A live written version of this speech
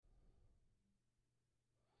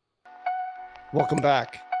Welcome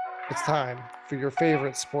back. It's time for your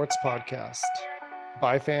favorite sports podcast.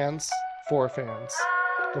 By fans, for fans.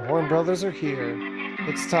 The Horn Brothers are here.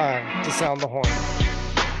 It's time to sound the horn.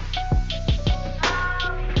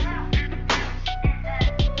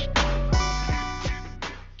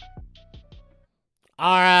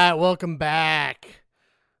 All right, welcome back.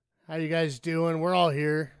 How you guys doing? We're all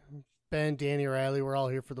here. Ben, Danny, Riley, we're all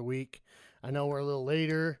here for the week. I know we're a little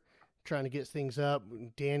later, trying to get things up.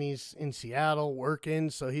 Danny's in Seattle working,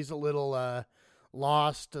 so he's a little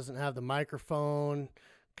lost, doesn't have the microphone.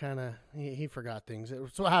 He forgot things.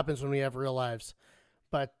 It's what happens when we have real lives.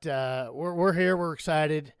 But we're here. We're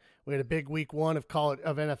excited. We had a big week one of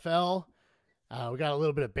NFL. We got a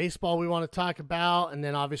little bit of baseball we want to talk about, and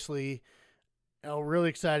then obviously a really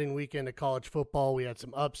exciting weekend of college football. We had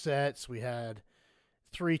some upsets. We had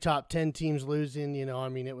 3 top 10 teams losing.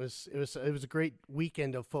 It was a great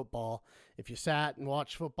weekend of football. If you sat and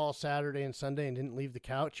watched football Saturday and Sunday and didn't leave the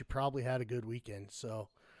couch, you probably had a good weekend. So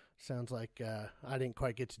sounds like I didn't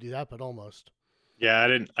quite get to do that, but almost. Yeah, I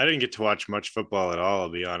didn't get to watch much football at all, I'll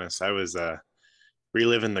be honest. I was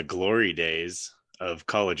reliving the glory days of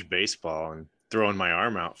college baseball and throwing my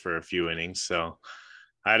arm out for a few innings. So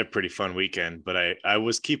I had a pretty fun weekend, but I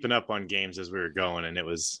was keeping up on games as we were going, and it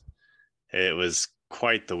was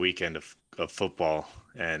quite the weekend of football.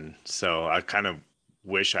 And so I kind of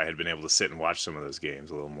wish I had been able to sit and watch some of those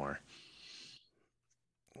games a little more.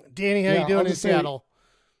 Danny, how you doing in Seattle?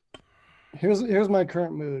 Here's my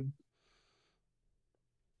current mood.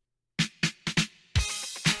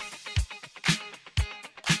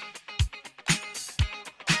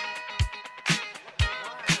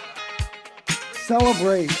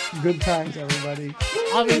 Celebrate good times, everybody.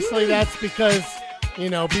 Obviously, that's because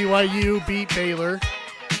BYU beat Baylor.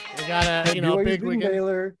 We got a big weekend.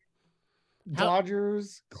 Baylor,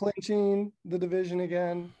 Dodgers clinching the division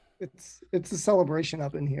again. It's a celebration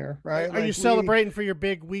up in here, right? Are you celebrating for your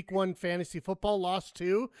big week one fantasy football loss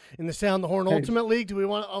too in the Sound the Horn Ultimate League? Do we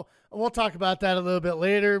want to? We'll talk about that a little bit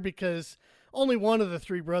later because only one of the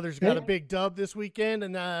 3 brothers got a big dub this weekend,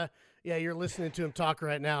 and you're listening to him talk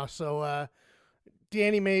right now. So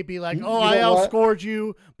Danny may be like, I outscored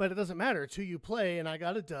you, but it doesn't matter. It's who you play, and I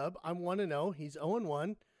got a dub. I'm 1-0. He's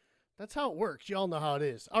 0-1. That's how it works. You all know how it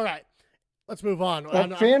is. All right, let's move on.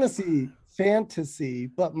 Fantasy,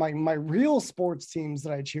 but my real sports teams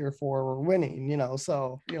that I cheer for were winning,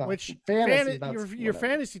 Which fantasy, your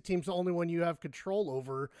fantasy team's the only one you have control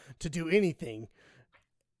over to do anything.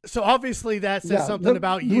 So obviously that says something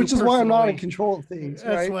about you. Which is why I'm not in control of things,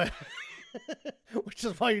 right? Which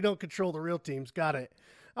is why you don't control the real teams. Got it.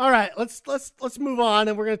 All right, let's move on,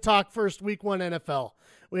 and we're going to talk first week 1 NFL.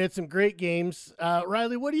 We had some great games.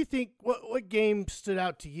 Riley, what do you think? What game stood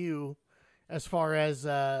out to you as far as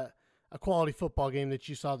a quality football game that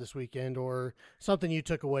you saw this weekend, or something you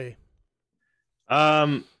took away?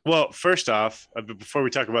 Well, first off, before we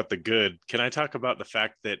talk about the good, can I talk about the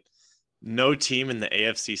fact that no team in the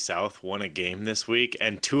AFC South won a game this week,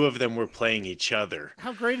 and 2 of them were playing each other?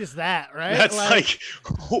 How great is that, right? That's like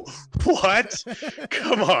what?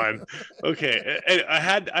 Come on. Okay. I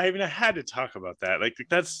had to talk about that. Like,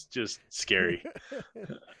 that's just scary.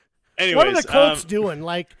 Anyways, what are the Colts doing?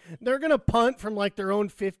 Like, they're going to punt from like their own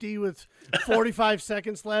 50 with 45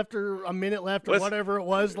 seconds left or a minute left or whatever it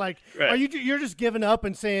was. Like, right. You're just giving up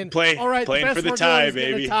and saying, all right, playing the best for the we're tie, doing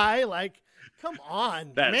is baby. Tie. Like, come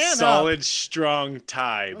on, that man solid, up. Strong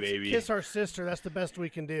tie, Let's baby. Kiss our sister. That's the best we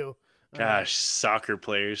can do. Gosh, soccer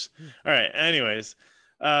players. All right. Anyways,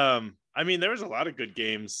 there was a lot of good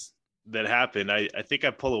games that happened. I think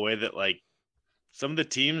I pull away that like some of the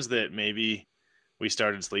teams that maybe we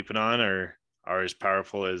started sleeping on are as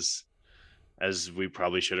powerful as we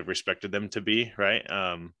probably should have respected them to be. Right.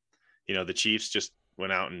 The Chiefs just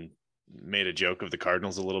went out and made a joke of the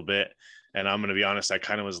Cardinals a little bit. And I'm going to be honest, I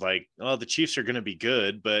kind of was like, oh, the Chiefs are going to be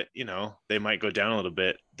good, but, they might go down a little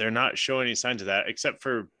bit. They're not showing any signs of that, except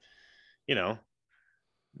for,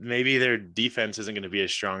 maybe their defense isn't going to be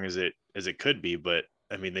as strong as it could be. But,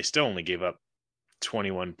 they still only gave up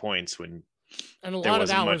 21 points when and a lot of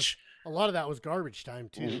that was garbage time,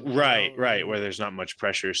 too. Right, where there's not much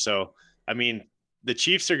pressure. So, the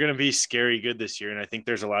Chiefs are going to be scary good this year. And I think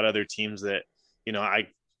there's a lot of other teams that,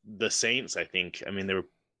 the Saints, I think,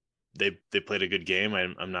 they played a good game.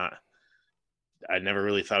 I never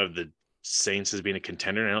really thought of the Saints as being a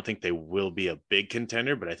contender. And I don't think they will be a big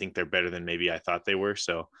contender, but I think they're better than maybe I thought they were.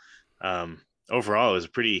 So overall, it was a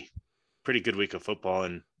pretty good week of football,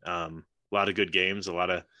 and a lot of good games, a lot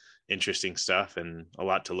of interesting stuff, and a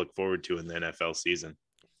lot to look forward to in the NFL season.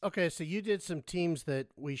 Okay, so you did some teams that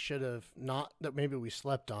we should have not, that maybe we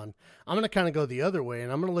slept on. I'm going to kind of go the other way,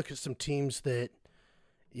 and I'm going to look at some teams that,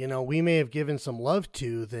 we may have given some love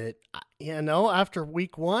to that, after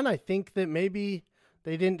week 1, I think that maybe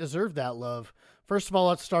they didn't deserve that love. First of all,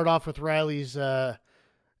 let's start off with Riley's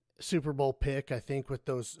Super Bowl pick, I think, with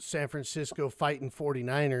those San Francisco fighting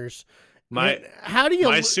 49ers. My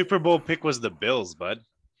Super Bowl pick was the Bills, bud.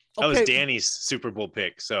 That was Danny's Super Bowl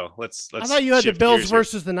pick. So let's. I thought you had the Bills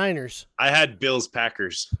versus the Niners. I had Bills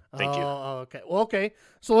Packers. Thank you. Oh, okay. Well, okay.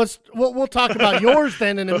 So we'll talk about yours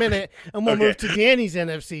then in a minute, and we'll move to Danny's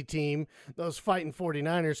NFC team, those fighting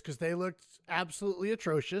 49ers, because they looked absolutely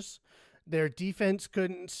atrocious. Their defense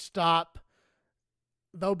couldn't stop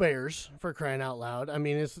the Bears, for crying out loud. I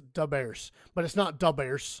mean, it's the Bears, but it's not the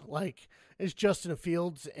Bears. Like, it's Justin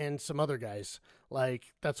Fields and some other guys.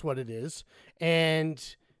 Like, that's what it is. And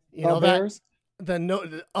Bears? The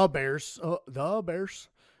Bears.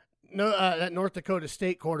 No, that North Dakota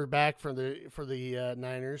State quarterback for the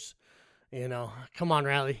Niners. Come on,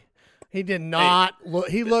 Riley. He did not look.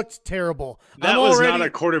 He looked terrible. That was not a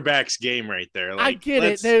quarterback's game right there. I get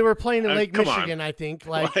it. They were playing in Lake Michigan, I think,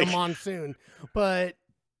 like a monsoon. But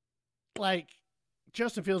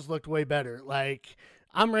Justin Fields looked way better.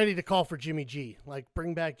 I'm ready to call for Jimmy G.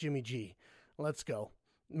 Bring back Jimmy G. Let's go.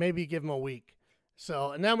 Maybe give him a week.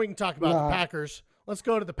 So, and then we can talk about the Packers. Let's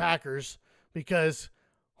go to the Packers because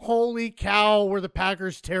holy cow, were the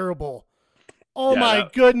Packers terrible. Oh, my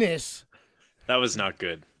goodness. That was not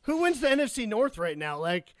good. Who wins the NFC North right now?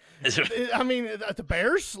 I mean, the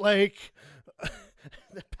Bears? The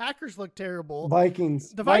Packers look terrible.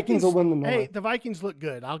 Vikings. The Vikings will win the North. Hey, the Vikings look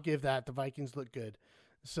good. I'll give that. The Vikings look good.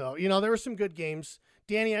 So, there were some good games.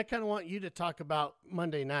 Danny, I kind of want you to talk about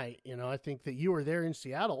Monday night. I think that you were there in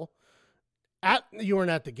Seattle. You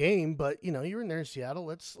weren't at the game, but you were in there in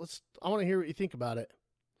Seattle. I want to hear what you think about it.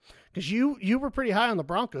 Because you were pretty high on the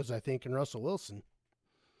Broncos, I think, and Russell Wilson.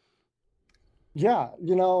 Yeah,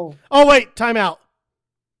 Oh, wait, timeout.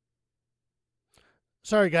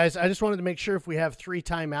 Sorry, guys. I just wanted to make sure if we have 3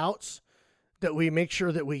 timeouts that we make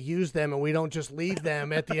sure that we use them and we don't just leave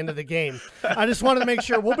them at the end of the game. I just wanted to make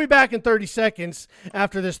sure. We'll be back in 30 seconds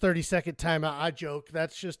after this 30-second timeout. I joke.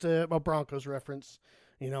 That's just a Broncos reference.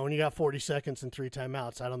 When you got 40 seconds and 3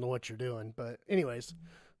 timeouts, I don't know what you're doing. But anyways,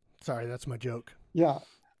 sorry, that's my joke. Yeah.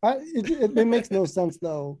 It makes no sense,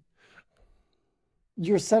 though.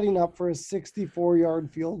 You're setting up for a 64-yard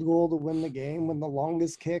field goal to win the game when the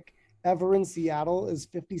longest kick ever in Seattle is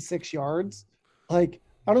 56 yards. I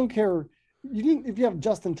don't care. If you have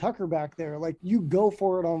Justin Tucker back there, you go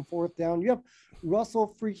for it on 4th down. You have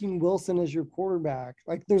Russell freaking Wilson as your quarterback.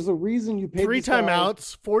 There's a reason you paid 3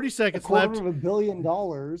 timeouts, 40 seconds left. $250 million.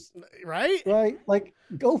 Right? Right?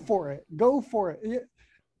 Go for it. Go for it.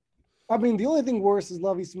 I mean, the only thing worse is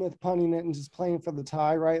Lovie Smith punting it and just playing for the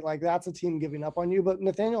tie, right? That's a team giving up on you. But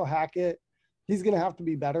Nathaniel Hackett, he's going to have to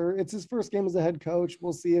be better. It's his first game as a head coach.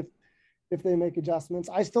 We'll see if they make adjustments.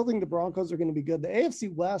 I still think the Broncos are going to be good. The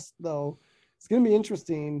AFC West, though, it's going to be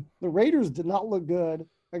interesting. The Raiders did not look good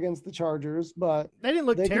against the Chargers, but they didn't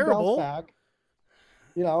look terrible. Could bounce back,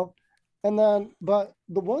 And then, but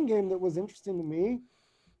the one game that was interesting to me,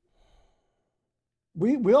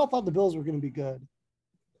 we all thought the Bills were going to be good.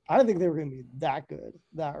 I didn't think they were going to be that good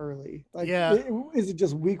that early. Is it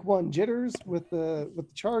just week 1 jitters with the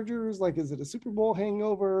Chargers? Is it a Super Bowl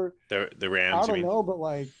hangover? The Rams. I don't know, but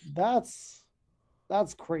that's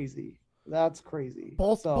crazy. That's crazy.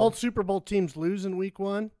 Both Super Bowl teams lose in week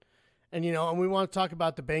 1, and and we want to talk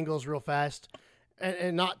about the Bengals real fast,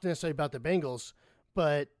 and not necessarily about the Bengals,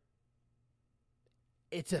 but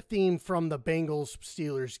it's a theme from the Bengals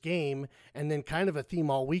Steelers game, and then kind of a theme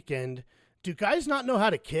all weekend. Do guys not know how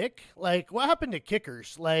to kick? What happened to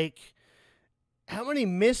kickers? How many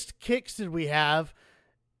missed kicks did we have?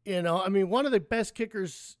 I mean, one of the best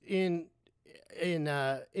kickers in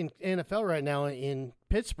NFL right now in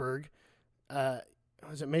Pittsburgh,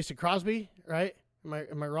 was it Mason Crosby? Right? Am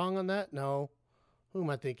I wrong on that? No. Who am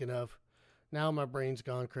I thinking of? Now my brain's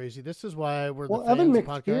gone crazy. This is why we're the fans Evan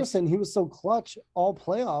podcast. McPherson, he was so clutch all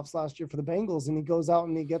playoffs last year for the Bengals, and he goes out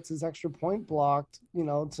and he gets his extra point blocked,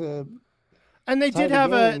 to. And they did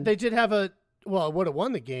have it would have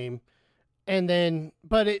won the game. And then,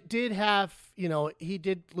 but it did have, he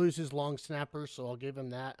did lose his long snapper. So I'll give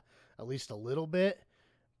him that at least a little bit.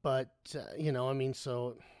 But, so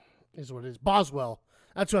is what it is. Boswell.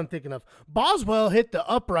 That's what I'm thinking of. Boswell hit the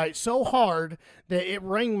upright so hard that it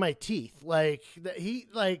rang my teeth.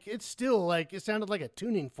 It's still it sounded like a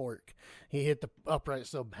tuning fork. He hit the upright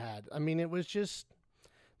so bad. I mean, it was just,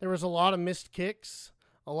 there was a lot of missed kicks.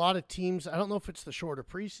 a lot of teams, I don't know if it's the shorter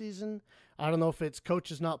preseason, I don't know if it's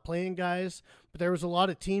coaches not playing guys, but there was a lot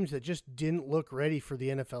of teams that just didn't look ready for the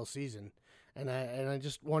NFL season. And I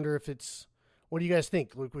just wonder if it's, what do you guys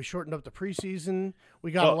think? Like, we shortened up the preseason.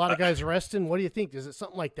 We got a lot of guys resting. What do you think? Is it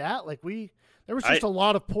something like that? Like, there was just a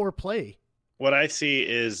lot of poor play. What I see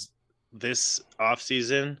is this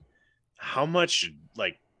offseason, how much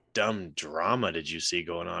like dumb drama did you see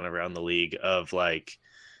going on around the league of like,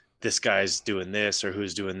 this guy's doing this or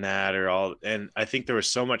who's doing that or all. And I think there was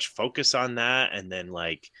so much focus on that. And then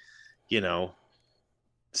like, you know,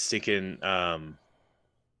 sticking, Aaron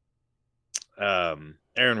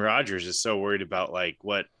Rodgers is so worried about like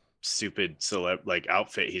what stupid like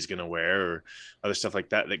outfit he's going to wear or other stuff like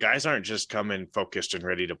that. The guys aren't just coming focused and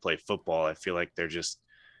ready to play football. I feel like they're just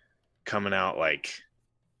coming out like,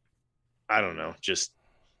 I don't know, just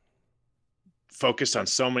focused on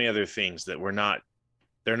so many other things that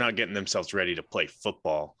they're not getting themselves ready to play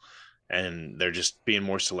football, and they're just being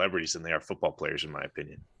more celebrities than they are football players, in my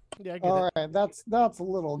opinion. Yeah, all right, that's a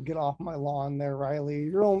little get off my lawn there, Riley.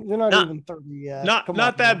 You're not even 30 yet.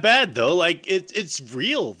 Not that bad though. Like it's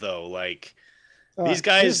real though. Like these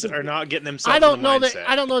guys are not getting themselves. I don't know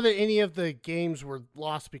mindset. that any of the games were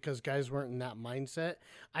lost because guys weren't in that mindset.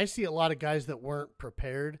 I see a lot of guys that weren't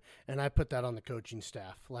prepared, and I put that on the coaching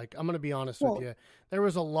staff. Like, I'm going to be honest with you. There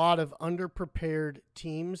was a lot of underprepared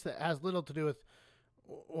teams that has little to do with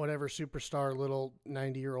whatever superstar little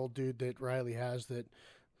 90-year-old dude that Riley has, that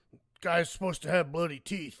guys supposed to have bloody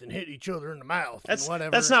teeth and hit each other in the mouth and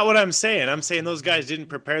whatever. That's not what I'm saying. I'm saying those guys didn't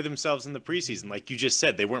prepare themselves in the preseason. Like you just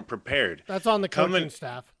said, they weren't prepared. That's on the coaching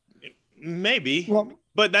staff. Maybe.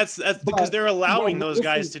 But that's because they're allowing those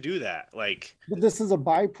guys to do that. Like, but this is a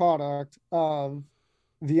byproduct of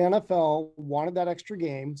the NFL wanted that extra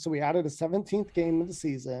game, so we added a 17th game of the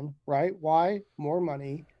season, right? Why? More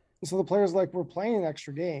money. And so the players like, we're playing an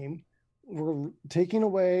extra game, we're taking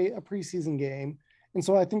away a preseason game, and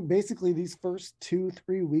so I think basically these first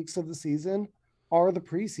 2-3 weeks of the season are the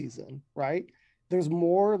preseason, right? There's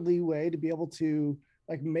more leeway to be able to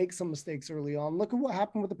like make some mistakes early on. Look at what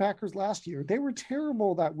happened with the Packers last year. They were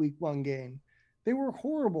terrible that week 1 game. They were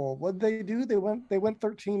horrible. What did they do? They went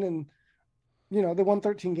 13 and, they won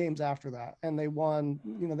 13 games after that. And they won,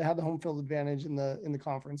 they had the home field advantage in the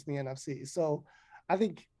conference, in the NFC. So I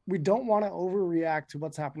think we don't want to overreact to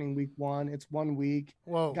what's happening week 1. It's 1 week.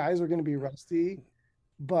 Whoa. Guys are going to be rusty,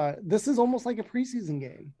 but this is almost like a preseason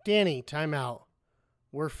game. Danny, timeout.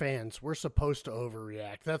 We're fans. We're supposed to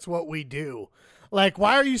overreact. That's what we do. Like,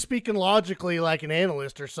 why are you speaking logically like an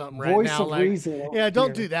analyst or something right Voice now? of Like, reason. yeah,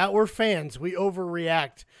 don't do that. We're fans. We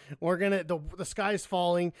overreact. We're gonna the sky's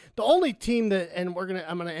falling. The only team that, and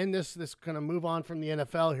I'm gonna end this gonna move on from the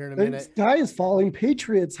NFL here in a minute. The sky is falling.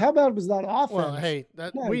 Patriots. How bad was that offense? Well, hey,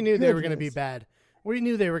 we knew they were gonna be bad. We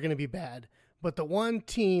knew they were gonna be bad. But the one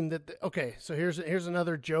team that so here's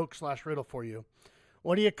another joke / riddle for you.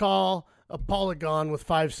 What do you call a polygon with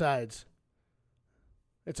 5 sides?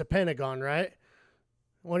 It's a pentagon, right?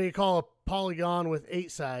 What do you call a polygon with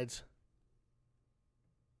 8 sides?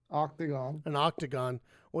 Octagon. An octagon.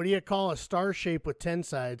 What do you call a star shape with 10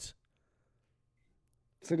 sides?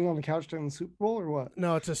 Sitting on the couch during the Super Bowl or what?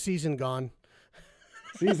 No, it's a season gone.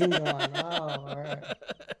 Season gone. Oh, all right.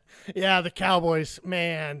 Yeah, the Cowboys,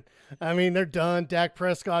 man. I mean, they're done. Dak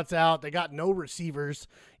Prescott's out. They got no receivers.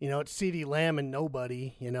 It's CeeDee Lamb and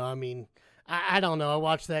nobody. I mean, I don't know. I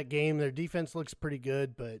watched that game. Their defense looks pretty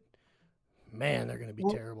good, but, man, they're going to be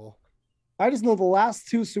terrible. I just know the last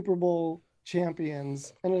 2 Super Bowl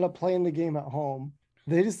champions ended up playing the game at home.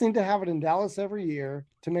 They just need to have it in Dallas every year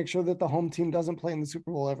to make sure that the home team doesn't play in the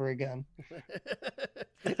Super Bowl ever again.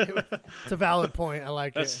 It's a valid point. I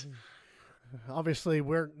like it. Obviously,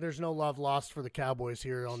 there's no love lost for the Cowboys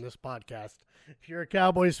here on this podcast. If you're a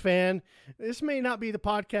Cowboys fan, this may not be the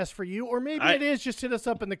podcast for you, or maybe it is. Just hit us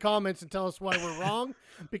up in the comments and tell us why we're wrong,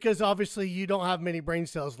 because obviously you don't have many brain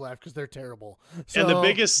cells left because they're terrible. So, and the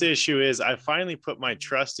biggest issue is I finally put my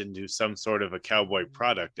trust into some sort of a Cowboy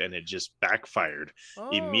product, and it just backfired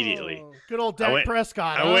immediately. Good old Dak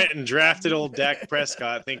Prescott. I went and drafted old Dak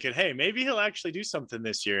Prescott thinking, hey, maybe he'll actually do something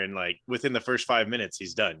this year. And like within the first 5 minutes,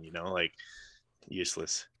 he's done,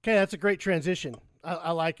 useless. Okay, that's a great transition.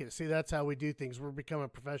 I like it. See, that's how we do things. We're becoming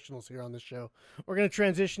professionals here on this show. We're going to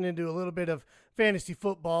transition into a little bit of fantasy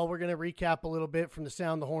football. We're going to recap a little bit from the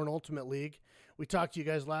Sound the Horn Ultimate League. We talked to you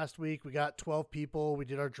guys last week. We got 12 people. We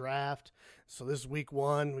did our draft. So this is week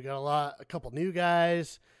 1. We got a couple new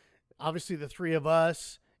guys. Obviously, the 3 of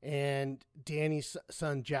us and Danny's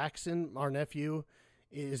son Jackson, our nephew,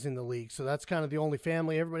 is in the league. So that's kind of the only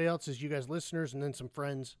family. Everybody else is you guys listeners and then some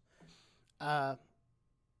friends.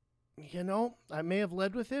 I may have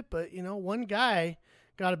led with it, but, one guy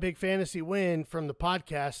got a big fantasy win from the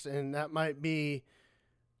podcast, and that might be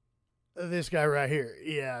this guy right here.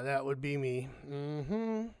 Yeah, that would be me.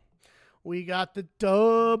 We got the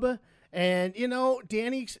dub. And,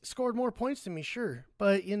 Danny scored more points than me, sure.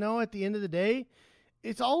 But, at the end of the day,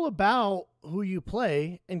 it's all about who you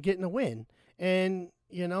play and getting a win. And,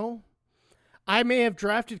 I may have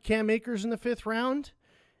drafted Cam Akers in the 5th round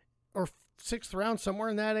or 6th round, somewhere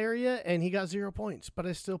in that area, and he got 0 points. But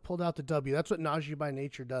I still pulled out the W. That's what Najee by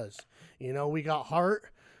nature does. We got heart.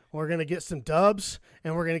 We're going to get some dubs,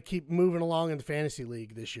 and we're going to keep moving along in the fantasy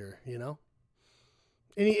league this year,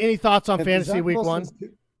 Any thoughts on fantasy week 1?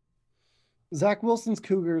 Zach Wilson's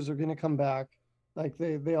Cougars are going to come back like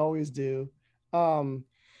they always do. One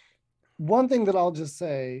thing that I'll just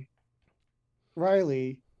say,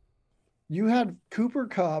 Riley, you had Cooper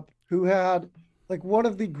Kupp, who had like one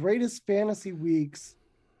of the greatest fantasy weeks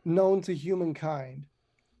known to humankind,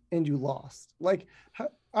 and you lost. Like,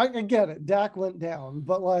 I get it. Dak went down,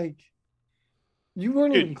 but like you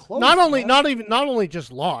weren't even close. Not only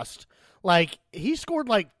just lost, like he scored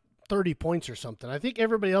like 30 points or something. I think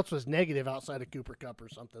everybody else was negative outside of Cooper Kupp or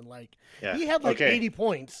something. Like he had like 80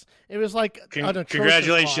 points. It was like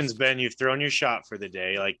congratulations, Ben. You've thrown your shot for the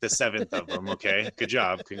day, like the 7th of them. Okay, good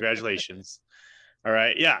job. Congratulations. All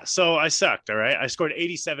right, yeah. So I sucked. All right, I scored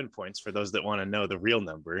 87 points for those that want to know the real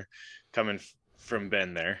number, coming from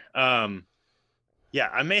Ben there. Yeah,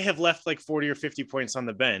 I may have left like 40 or 50 points on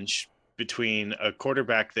the bench between a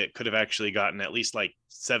quarterback that could have actually gotten at least like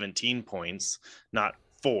 17 points, not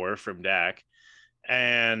 4 from Dak,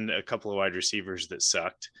 and a couple of wide receivers that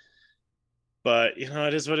sucked. But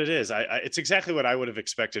it is what it is. It's exactly what I would have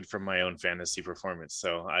expected from my own fantasy performance.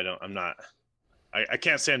 So I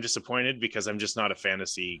can't say I'm disappointed because I'm just not a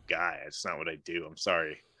fantasy guy. It's not what I do. I'm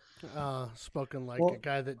sorry. Spoken like a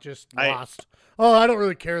guy that just lost. I don't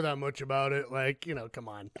really care that much about it. Like, come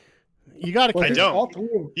on. You got to. I don't.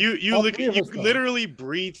 You literally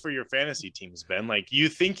breathe for your fantasy teams, Ben. Like you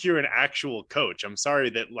think you're an actual coach. I'm sorry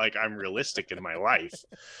that like I'm realistic in my life.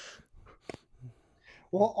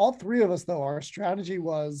 Well, all 3 of us though, our strategy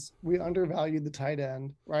was we undervalued the tight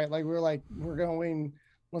end, right? Like we're going,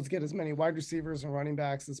 let's get as many wide receivers and running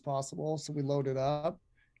backs as possible. So we loaded up,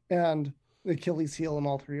 and the Achilles heel in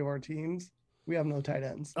all 3 of our teams, we have no tight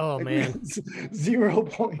ends. Oh, like, man. 0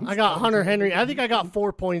 points. I got Hunter Henry. I think I got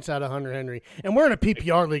 4 points out of Hunter Henry. And we're in a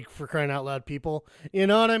PPR league, for crying out loud, people. You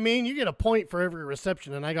know what I mean? You get a point for every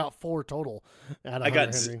reception, and I got 4 total out of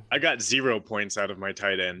Hunter Henry. I got 0 points out of my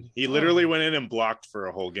tight end. He literally went in and blocked for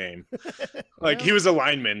a whole game. He was a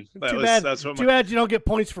lineman. Too bad you don't get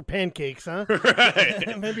points for pancakes, huh?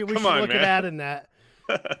 Right. Maybe we should look at adding that.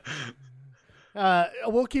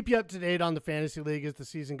 We'll keep you up to date on the fantasy league as the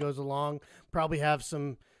season goes along. Probably have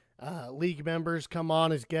some league members come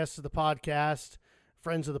on as guests of the podcast,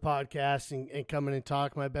 friends of the podcast, and come in and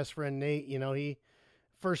talk. My best friend Nate, he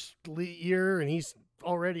first year and he's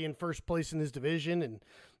already in first place in his division and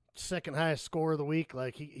second highest score of the week.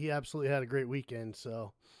 Like he absolutely had a great weekend,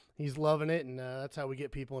 so he's loving it, and that's how we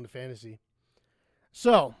get people into fantasy.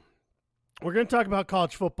 So we're going to talk about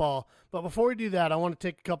college football, but before we do that, I want to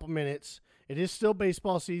take a couple minutes. It is still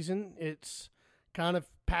baseball season. It's kind of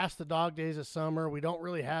past the dog days of summer. We don't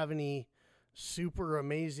really have any super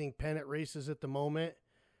amazing pennant races at the moment.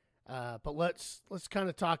 But let's kind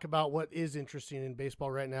of talk about what is interesting in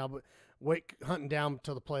baseball right now, but wait, hunting down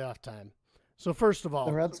till the playoff time. So first of all,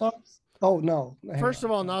 the Red Sox? Oh, no. First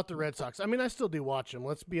of all, not the Red Sox. I mean, I still do watch them.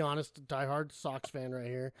 Let's be honest, diehard Sox fan right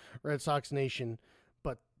here, Red Sox Nation,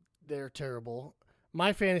 but they're terrible.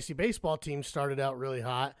 My fantasy baseball team started out really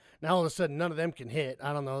hot. Now all of a sudden, none of them can hit.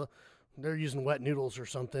 I don't know. They're using wet noodles or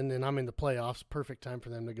something, and I'm in the playoffs. Perfect time for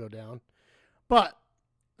them to go down. But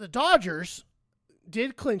the Dodgers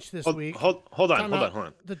did clinch this week. Hold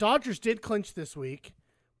on. The Dodgers did clinch this week,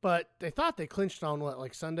 but they thought they clinched on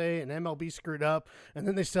like Sunday, and MLB screwed up, and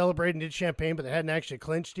then they celebrated and did champagne, but they hadn't actually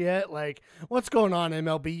clinched yet. Like, what's going on,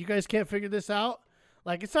 MLB? You guys can't figure this out?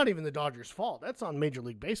 Like, it's not even the Dodgers' fault. That's on Major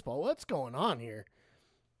League Baseball. What's going on here?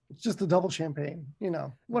 It's just a double champagne,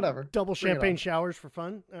 whatever. Double champagne showers for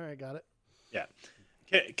fun. All right, got it. Yeah.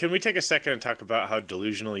 Can we take a second and talk about how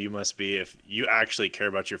delusional you must be if you actually care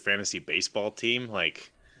about your fantasy baseball team?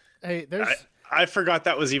 Like, hey, I forgot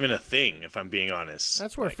that was even a thing, if I'm being honest.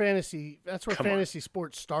 That's where fantasy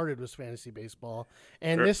sports started, was fantasy baseball.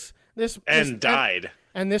 And this died.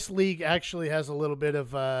 And this league actually has a little bit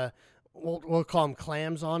of we'll call them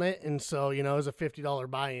clams on it, and so it was a $50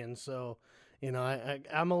 buy-in. So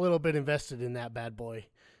I'm a little bit invested in that bad boy.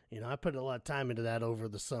 I put a lot of time into that over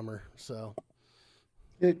the summer. So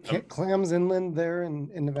Clams inland there in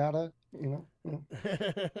Nevada, you know.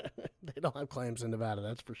 They don't have clams in Nevada,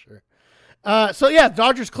 that's for sure. So yeah,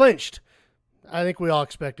 Dodgers clinched. I think we all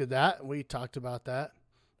expected that. We talked about that.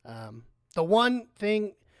 The one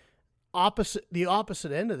thing the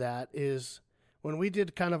opposite end of that is when we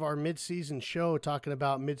did kind of our midseason show talking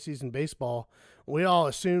about midseason baseball, we all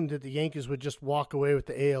assumed that the Yankees would just walk away with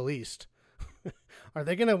the AL East. Are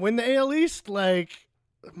they going to win the AL East? Like,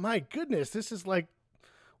 my goodness, this is like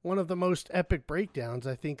one of the most epic breakdowns.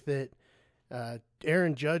 I think that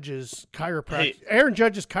Aaron Judge's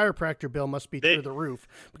chiropractor bill must be through the roof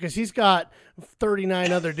because he's got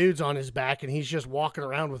 39 other dudes on his back and he's just walking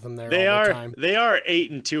around with them there all the time. They are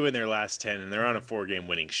 8-2 in their last 10 and they're on a 4-game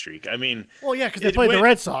winning streak. I mean, well, yeah, because they played the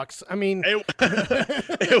Red Sox. I mean,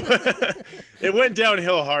 it went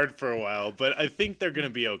downhill hard for a while, but I think they're going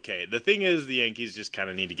to be okay. The thing is, the Yankees just kind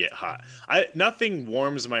of need to get hot. Nothing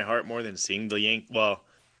warms my heart more than seeing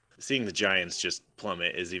seeing the Giants just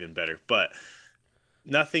plummet is even better, but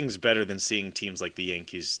nothing's better than seeing teams like the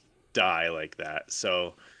Yankees die like that.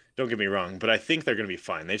 So don't get me wrong, but I think they're going to be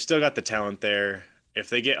fine. They've still got the talent there.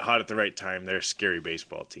 If they get hot at the right time, they're a scary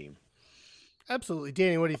baseball team. Absolutely.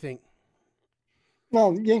 Danny, what do you think?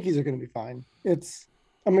 Well, the Yankees are going to be fine.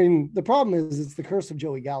 The problem is it's the curse of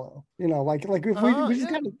Joey Gallo. You know, like if we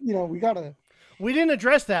just got to, we got to. We didn't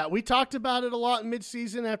address that. We talked about it a lot in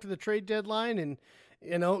midseason after the trade deadline, and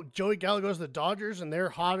Joey Gallo goes to the Dodgers, and they're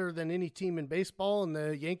hotter than any team in baseball, and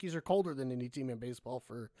the Yankees are colder than any team in baseball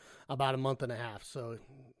for about a month and a half. So,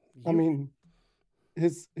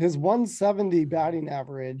 his 170 batting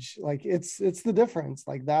average, like it's the difference.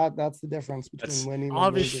 Like that's the difference between winning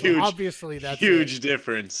and losing. Obviously, that's huge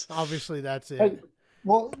difference. Obviously, that's it.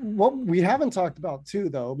 Well, what we haven't talked about too,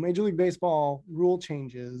 though, Major League Baseball rule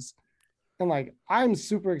changes, and like I'm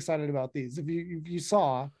super excited about these. If you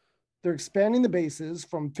saw. They're expanding the bases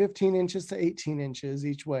from 15 inches to 18 inches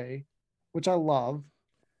each way, which I love.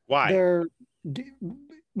 Why? They're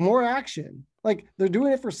more action. Like they're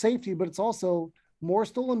doing it for safety, but it's also more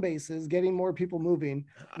stolen bases, getting more people moving.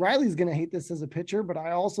 Riley's going to hate this as a pitcher, but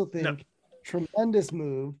I also think tremendous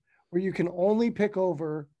move where you can only pick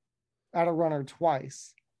over at a runner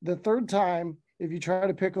twice. The third time, if you try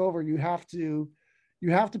to pick over, you have to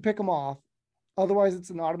pick them off. Otherwise, it's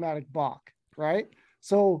an automatic balk, right?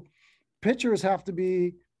 So pitchers have to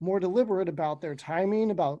be more deliberate about their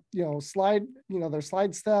timing, about, their slide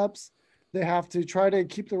steps. They have to try to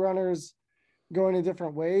keep the runners going in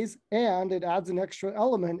different ways. And it adds an extra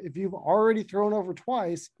element. If you've already thrown over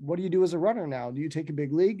twice, what do you do as a runner now? Do you take a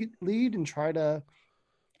big lead and try to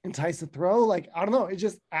entice a throw? Like, I don't know. It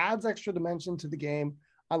just adds extra dimension to the game.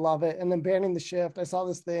 I love it. And then banning the shift. I saw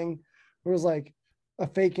this thing where it was like, a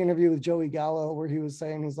fake interview with Joey Gallo where he was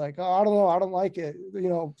saying, he's like, oh, I don't know. I don't like it.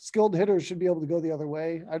 Skilled hitters should be able to go the other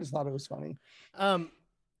way. I just thought it was funny. Yeah.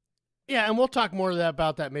 And we'll talk more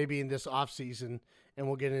about that maybe in this off season, and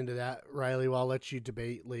we'll get into that. Riley, I'll let you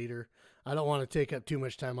debate later. I don't want to take up too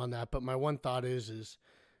much time on that, but my one thought is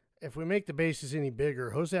if we make the bases any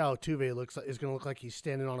bigger, Jose Altuve is going to look like he's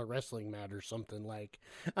standing on a wrestling mat or something. Like,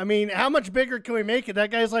 I mean, how much bigger can we make it?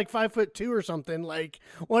 That guy's like 5'2" or something. Like,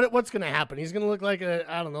 what's going to happen? He's going to look like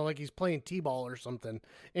like he's playing t-ball or something.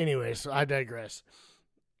 Anyway, so I digress.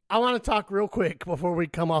 I want to talk real quick before we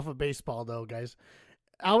come off of baseball, though, guys.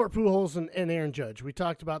 Albert Pujols and Aaron Judge. We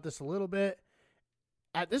talked about this a little bit.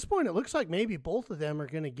 At this point, it looks like maybe both of them are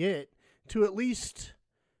going to get to at least.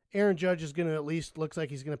 Aaron Judge is going to looks like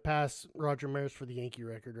he's going to pass Roger Maris for the Yankee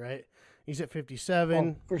record, right? He's at 57.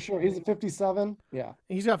 Oh, for sure. He's at 57. Yeah.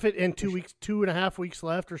 He's got 2.5 weeks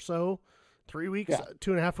left or so. 3 weeks,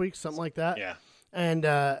 2.5 weeks, something like that. Yeah. And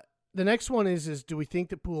the next one is do we think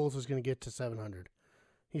that Pujols is going to get to 700?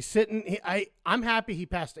 He's sitting. I'm happy he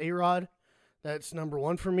passed A-Rod. That's number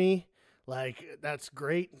one for me. Like, that's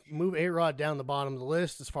great. Move A-Rod down the bottom of the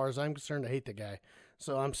list. As far as I'm concerned, I hate the guy.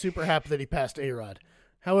 So I'm super happy that he passed A-Rod.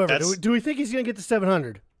 However, do we think he's going to get to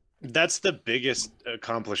 700? That's the biggest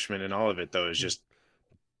accomplishment in all of it, though, is just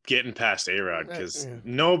getting past A-Rod, because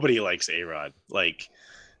nobody likes A-Rod. Like,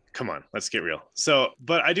 come on, let's get real. So,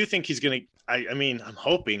 but I do think he's going to –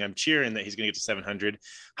 I'm cheering that he's going to get to 700.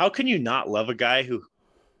 How can you not love a guy who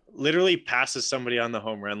literally passes somebody on the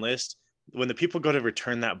home run list? When the people go to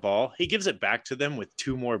return that ball, he gives it back to them with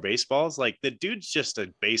 2 more baseballs. Like, the dude's just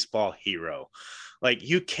a baseball hero. Like,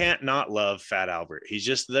 you can't not love Fat Albert. He's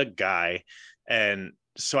just the guy. And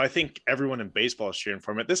so I think everyone in baseball is cheering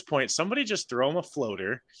for him. At this point, somebody just throw him a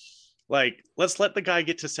floater. Like, let's let the guy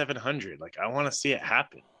get to 700. Like, I want to see it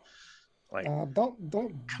happen. Like, don't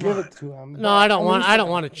give it to him. No, I don't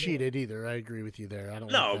want to cheat it either. I agree with you there. I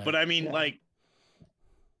don't. No, but I mean, like,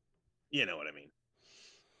 you know what I mean.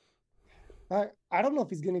 I don't know if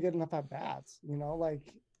he's going to get enough at bats.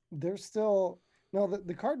 Like they're still no.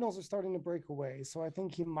 The Cardinals are starting to break away, so I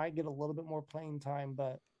think he might get a little bit more playing time.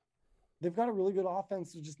 But they've got a really good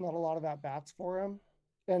offense. There's just not a lot of at bats for him,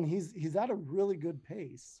 and he's at a really good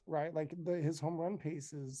pace, right? Like his home run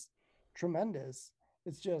pace is tremendous.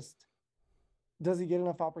 It's just, does he get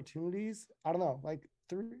enough opportunities? I don't know. Like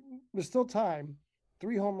there's still time.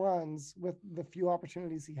 3 home runs with the few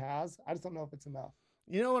opportunities he has. I just don't know if it's enough.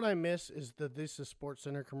 You know what I miss is the This Is Sports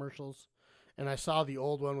Center commercials. And I saw the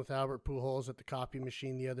old one with Albert Pujols at the copy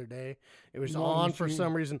machine the other day. It was on for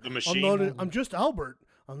some reason. The machine. I'm just Albert.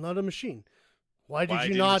 I'm not a machine. Why did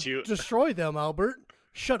you not destroy them, Albert?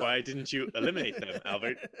 Shut up. Why didn't you eliminate them,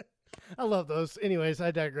 Albert? I love those. Anyways,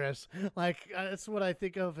 I digress. Like, that's what I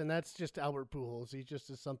think of, and that's just Albert Pujols. He just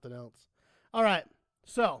is something else. All right,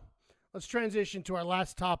 so let's transition to our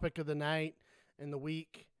last topic of the night and the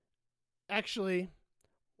week. Actually,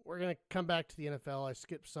 we're going to come back to the NFL. I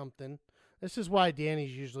skipped something. This is why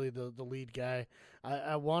Danny's usually the lead guy.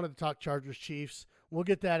 I wanted to talk Chargers Chiefs. We'll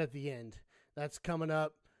get that at the end. That's coming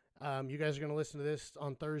up. You guys are going to listen to this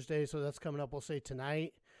on Thursday, so that's coming up, we'll say,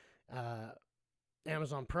 tonight.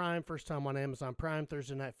 Amazon Prime, first time on Amazon Prime,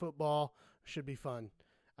 Thursday Night Football. Should be fun.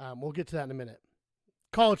 We'll get to that in a minute.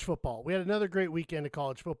 College football. We had another great weekend of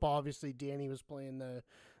college football. Obviously, Danny was playing the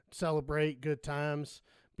Celebrate, good times.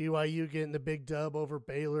 BYU getting the big dub over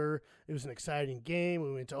Baylor. It was an exciting game.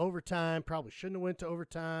 We went to overtime. Probably shouldn't have went to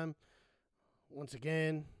overtime. Once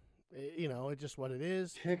again, it's just what it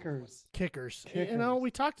is. Kickers.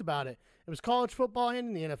 We talked about it. It was college football and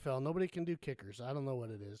in the NFL. Nobody can do kickers. I don't know what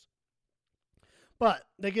it is. But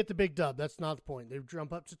they get the big dub. That's not the point. They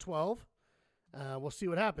jump up to 12. We'll see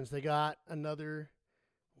what happens. They got another.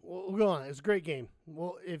 We'll go on. It's a great game.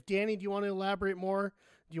 Well, if Danny, do you want to elaborate more?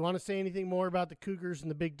 Do you want to say anything more about the Cougars and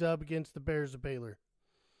the big dub against the Bears of Baylor?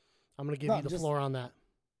 I'm going to give you the floor on that.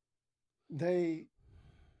 They're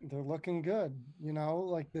looking good.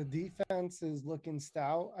 Like the defense is looking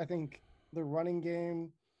stout. I think the running game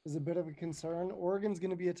is a bit of a concern. Oregon's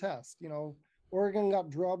going to be a test. Oregon got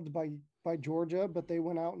drubbed by Georgia, but they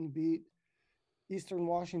went out and beat Eastern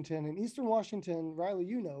Washington. And Eastern Washington, Riley,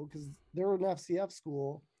 because they're an FCS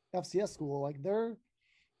school, like they're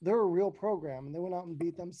a real program, and they went out and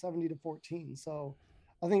beat them 70-14. So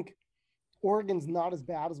I think Oregon's not as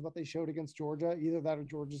bad as what they showed against Georgia. Either that or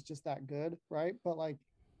Georgia's just that good, right? But like,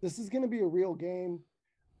 this is going to be a real game.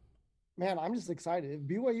 Man, I'm just excited. If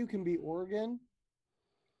BYU can beat Oregon,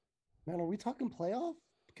 man, are we talking playoff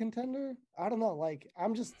contender? I don't know. Like,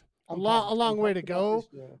 I'm a long way to go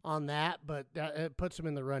on that, but it puts them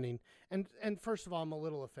in the running. And first of all, I'm a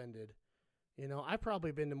little offended. I've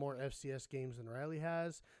probably been to more FCS games than Riley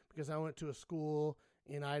has, because I went to a school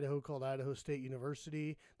in Idaho called Idaho State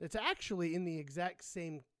University that's actually in the exact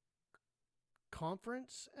same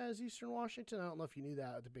conference as Eastern Washington. I don't know if you knew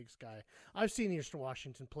that at the Big Sky. I've seen Eastern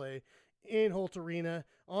Washington play in Holt Arena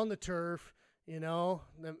on the turf. I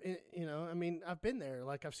mean, I've been there.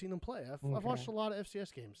 Like, I've seen them play. I've watched a lot of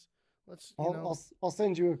FCS games. I'll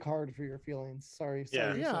send you a card for your feelings. Sorry.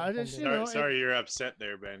 Sorry you're upset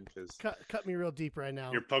there, Ben, because cut me real deep right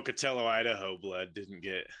now. Your Pocatello, Idaho blood didn't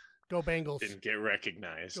get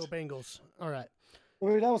recognized. Go Bengals. All right.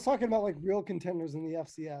 Wait, I was talking about like real contenders in the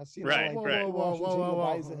FCS. Right.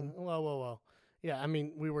 Whoa. Yeah, I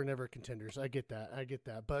mean, we were never contenders. I get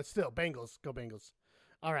that. But still, Bengals. Go Bengals.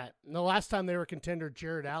 All right. And the last time they were contender,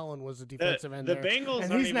 Jared Allen was a defensive end. The Bengals,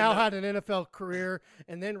 and he's now had an NFL career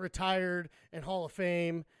and then retired and Hall of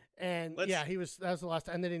Fame. And that was the last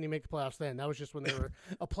time. And they didn't even make the playoffs then. That was just when they were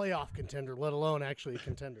a playoff contender, let alone actually a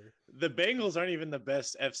contender. The Bengals aren't even the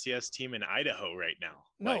best FCS team in Idaho right now.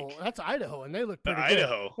 No, that's Idaho, and they look pretty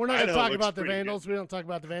good. We're not going to talk about the Vandals. We don't talk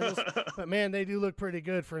about the Vandals. But, man, they do look pretty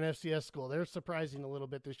good for an FCS school. They're surprising a little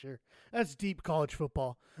bit this year. That's deep college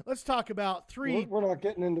football. Let's talk about three. We're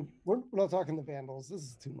not talking the Vandals. This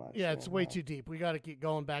is too much. Yeah, it's way too deep. We got to keep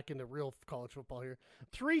going back into real college football here.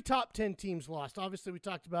 3 top 10 teams lost. Obviously, we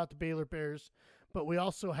talked about the Baylor Bears, but we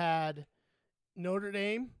also had Notre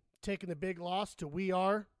Dame taking the big loss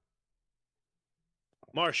to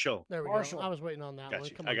Marshall. There we go. I was waiting on that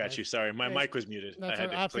one. I got you. Sorry, my mic was muted.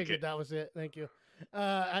 I figured that was it. Thank you.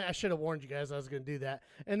 I should have warned you guys I was going to do that.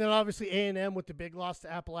 And then obviously A&M with the big loss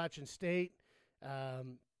to Appalachian State.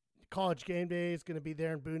 College game day is going to be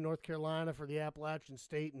there in Boone, North Carolina for the Appalachian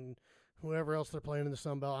State and whoever else they're playing in the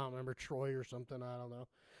Sun Belt. I don't remember, Troy or something. I don't know.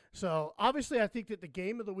 So obviously I think that the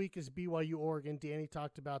game of the week is BYU Oregon. Danny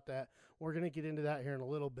talked about that. We're going to get into that here in a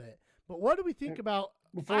little bit. But what do we think about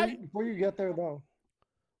before you get there though?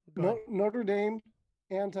 Notre Dame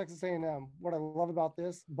and Texas A&M. What I love about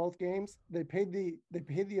this, both games, they paid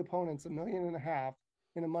the opponents $1.5 million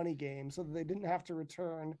in a money game so that they didn't have to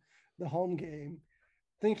return the home game,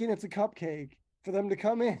 thinking it's a cupcake for them to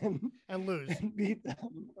come in and lose and beat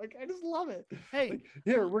them. Like, I just love it. Hey, like,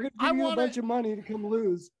 here, we're gonna give you a bunch of money to come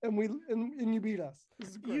lose, and you beat us. This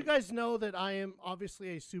is great. You guys know that I am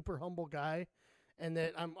obviously a super humble guy, and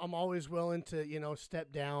that I'm always willing to,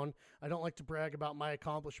 step down. I don't like to brag about my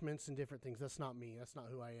accomplishments and different things. That's not me. That's not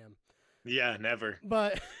who I am. Yeah, never.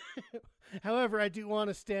 But, however, I do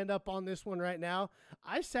want to stand up on this one right now.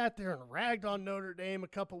 I sat there and ragged on Notre Dame a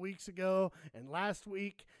couple weeks ago and last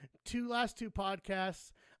week, last two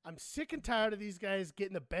podcasts. I'm sick and tired of these guys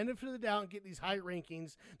getting the benefit of the doubt and getting these high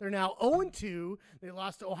rankings. They're now 0-2. They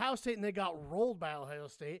lost to Ohio State and they got rolled by Ohio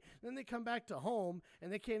State. Then they come back to home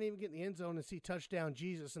and they can't even get in the end zone and see touchdown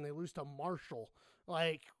Jesus, and they lose to Marshall.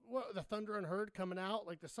 Like, what, the Thunder Unheard coming out?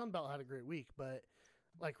 Like, the Sun Belt had a great week, but...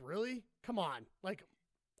 Like, really? Come on. Like,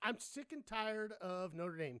 I'm sick and tired of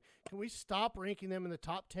Notre Dame. Can we stop ranking them in the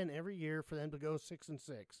top 10 every year for them to go 6-6?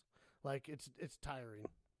 Like, it's tiring.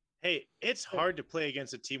 Hey, it's hard to play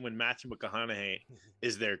against a team when Matthew McConaughey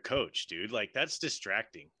is their coach, dude. Like, that's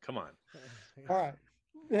distracting. Come on. All right.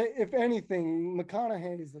 If anything,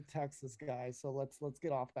 McConaughey is a Texas guy, so let's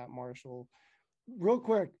get off that Marshall. Real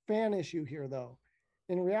quick, fan issue here, though.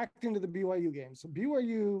 In reacting to the BYU game. So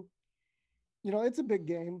BYU... it's a big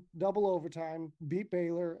game, double overtime, beat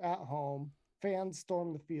Baylor at home, fans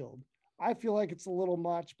storm the field. I feel like it's a little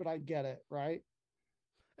much, but I get it, right?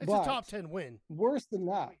 It's a top 10 win. Worse than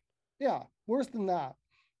that. Yeah, worse than that.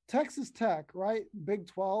 Texas Tech, right? Big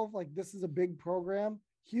 12, like this is a big program.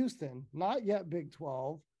 Houston, not yet Big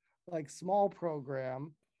 12, like small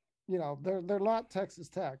program. They're not Texas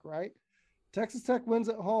Tech, right? Texas Tech wins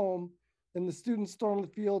at home, and the students storm the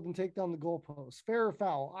field and take down the goalpost. Fair or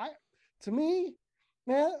foul? To me,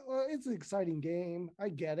 man, it's an exciting game. I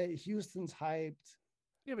get it. Houston's hyped.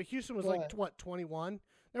 Yeah, but Houston was 21?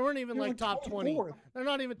 They weren't even like top 20. They're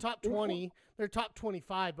not even top 20. They're top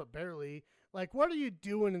 25, but barely. Like, what are you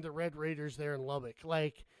doing in the Red Raiders there in Lubbock?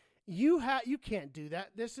 Like, you can't do that.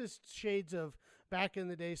 This is shades of back in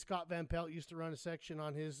the day. Scott Van Pelt used to run a section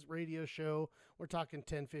on his radio show. We're talking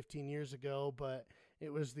 10, 15 years ago, but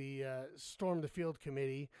it was the Storm the Field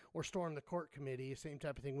Committee or Storm the Court Committee, same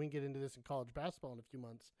type of thing. We can get into this in college basketball in a few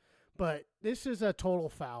months. But this is a total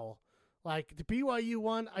foul. Like, the BYU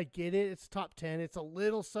one, I get it. It's top 10. It's a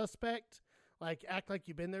little suspect. Like, act like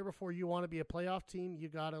you've been there before. You want to be a playoff team, you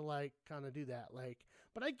got to, like, kind of do that. Like,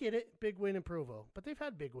 but I get it. Big win in Provo. But they've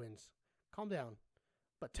had big wins. Calm down.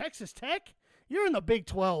 But Texas Tech, you're in the Big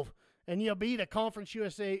 12, and you beat a Conference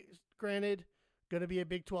USA, granted, going to be a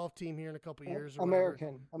Big 12 team here in a couple years. Or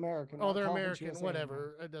American. Oh, they're American. USA,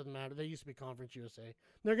 whatever. It doesn't matter. They used to be Conference USA.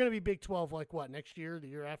 They're going to be Big 12, like what, next year, the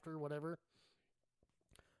year after, whatever?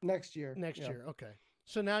 Next year. Next year, okay.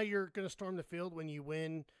 So now you're going to storm the field when you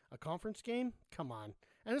win a conference game? Come on.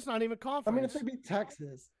 And it's not even conference. I mean, if they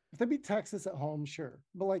beat Texas at home, sure.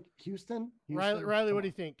 But like Houston Riley, what do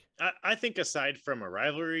you think? I think aside from a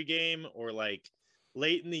rivalry game or like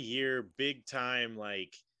late in the year, big time,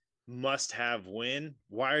 like must have win,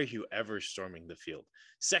 why are you ever storming the field?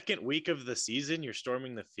 Second week of the season, you're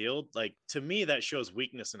storming the field. Like, to me, that shows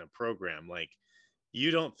weakness in a program. Like,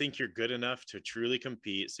 you don't think you're good enough to truly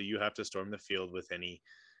compete, so you have to storm the field with any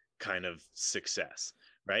kind of success,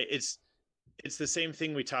 right? It's the same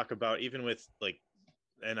thing we talk about even with like,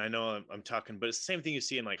 and I know I'm talking, but it's the same thing you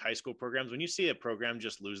see in like high school programs. When you see a program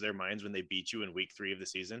just lose their minds when they beat you in week 3 of the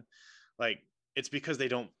season, like, it's because they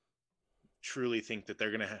don't truly think that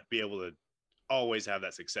they're going to be able to always have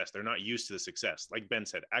that success. They're not used to the success. Like Ben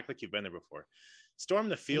said, act like you've been there before. Storm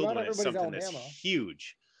the field when it's something that's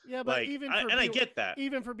huge. Yeah, but like, I get that.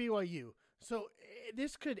 Even for BYU. So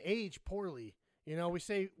this could age poorly. We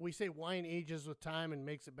say wine ages with time and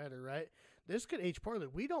makes it better, right? This could age poorly.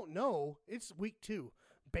 We don't know. It's week 2.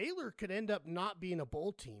 Baylor could end up not being a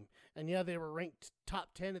bowl team. And yeah, they were ranked top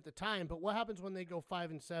 10 at the time, but what happens when they go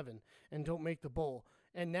 5-7 and don't make the bowl?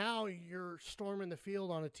 And now you're storming the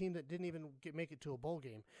field on a team that didn't even make it to a bowl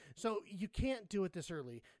game. So you can't do it this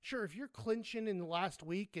early. Sure, if you're clinching in the last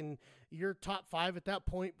week and you're top 5 at that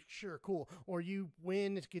point, sure, cool. Or you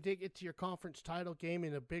win, get to your conference title game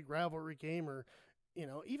in a big rivalry game, or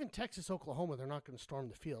even Texas, Oklahoma, they're not going to storm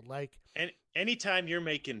the field. Like, and anytime you're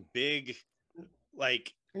making big,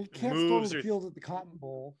 like, you can't storm the field at the Cotton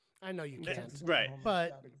Bowl. I know you can't. Right.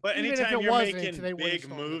 But anytime you're making big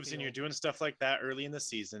moves and you're doing stuff like that early in the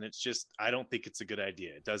season, it's just, I don't think it's a good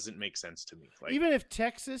idea. It doesn't make sense to me. Like, even if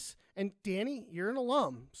Texas, and Danny, you're an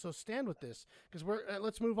alum, so stand with this, because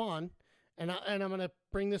let's move on. And I'm going to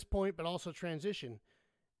bring this point, but also transition.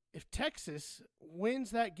 if Texas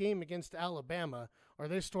wins that game against Alabama, are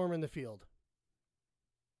they storming the field?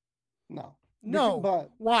 No. No.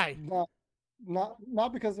 But why?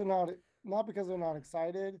 Not because they're not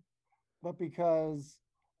excited, but because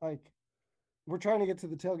like we're trying to get to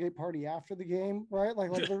the tailgate party after the game, right?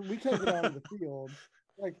 Like we can't get out of the field.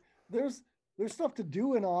 Like there's stuff to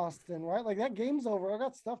do in Austin, right? Like that game's over. I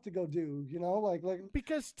got stuff to go do, like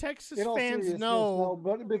because Texas in all fans seriousness, know, no,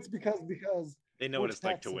 but it's because they know what it's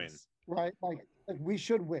like to win, right? Like we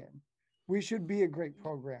should win. We should be a great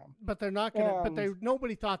program. But they're not going to,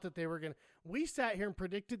 nobody thought that they were going to. We sat here and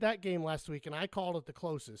predicted that game last week, and I called it the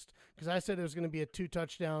closest because I said it was going to be a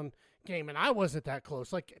 2-touchdown game, and I wasn't that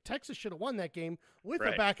close. Like, Texas should have won that game with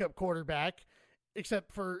a backup quarterback,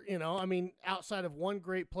 except for, outside of one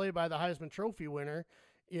great play by the Heisman Trophy winner,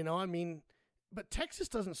 but Texas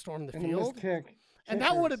doesn't storm the field. And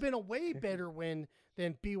that would have been a way better win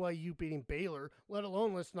than BYU beating Baylor, let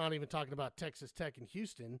alone let's not even talking about Texas Tech and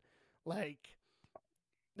Houston.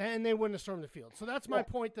 And they wouldn't have stormed the field. So that's my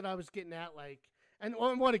point that I was getting at. And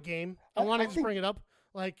what a game! I wanted to bring it up.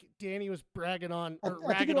 Danny was bragging on.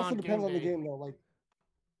 I think it also depends on the game, though.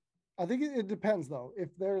 I think it depends, though. If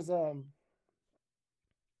there's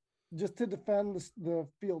just to defend the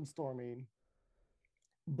field storming,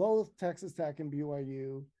 both Texas Tech and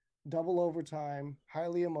BYU, double overtime,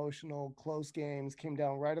 highly emotional, close games, came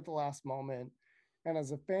down right at the last moment. And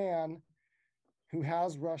as a fan who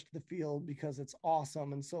has rushed the field because it's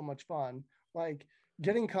awesome and so much fun,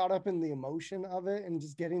 getting caught up in the emotion of it and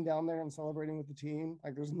just getting down there and celebrating with the team,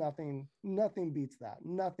 there's nothing beats that.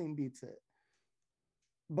 Nothing beats it.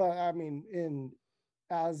 But I mean,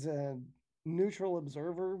 as a neutral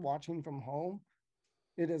observer watching from home,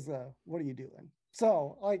 it is what are you doing?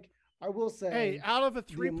 So I will say, hey, out of a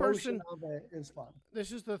 3-person of it is fun.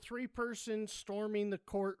 This is the 3-person storming the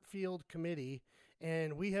court field committee,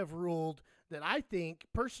 and we have ruled that I think,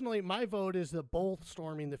 personally, my vote is that both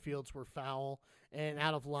storming the fields were foul and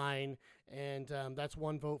out of line, and that's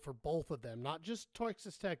one vote for both of them, not just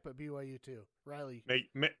Texas Tech, but BYU too. Riley?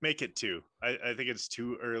 Make it 2. I think it's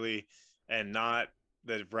too early and not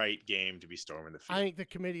the right game to be storming the field. I think the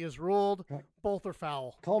committee has ruled both are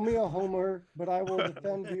foul. Call me a homer, but I will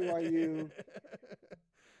defend BYU.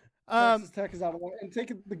 Texas Tech is out of line. And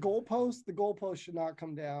take the goalpost. The goalpost should not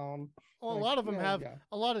come down. Well, a lot of them have. Yeah.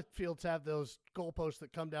 A lot of fields have those goalposts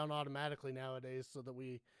that come down automatically nowadays, so that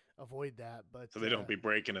we avoid that. But so they don't be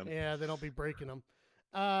breaking them. Yeah, they don't be breaking them.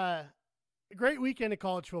 Great weekend of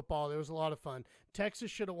college football. There was a lot of fun. Texas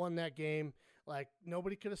should have won that game.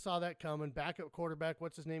 Nobody could have saw that coming. Backup quarterback,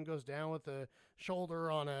 what's his name, goes down with a shoulder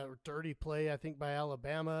on a dirty play, I think, by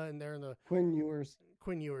Alabama, and they're in the Quinn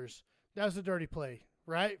Ewers. That was a dirty play,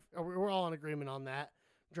 right? We're all in agreement on that.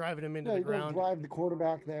 Driving him into the ground. Drive the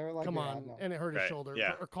quarterback there. Come on, and it hurt his shoulder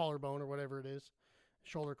or collarbone or whatever it is,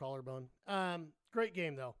 shoulder collarbone. Great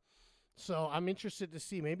game though. So I'm interested to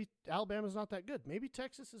see. Maybe Alabama's not that good. Maybe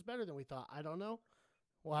Texas is better than we thought. I don't know.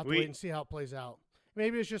 We'll have to wait and see how it plays out.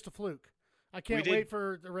 Maybe it's just a fluke. I can't wait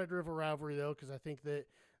for the Red River rivalry, though, because I think that,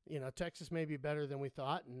 Texas may be better than we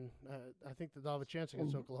thought, and I think that they'll have a chance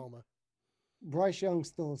against Oklahoma. Bryce Young's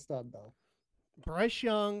still a stud, though. Bryce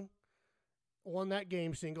Young won that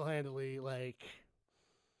game single-handedly.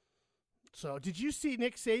 So did you see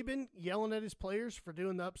Nick Saban yelling at his players for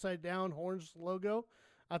doing the upside-down horns logo?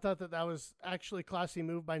 I thought that was actually a classy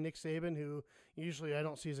move by Nick Saban, who usually I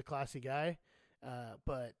don't see as a classy guy,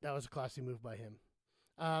 but that was a classy move by him.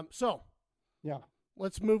 Yeah.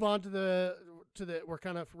 Let's move on to the we're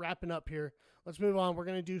kind of wrapping up here. Let's move on. We're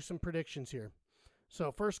going to do some predictions here.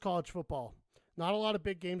 So first, college football. Not a lot of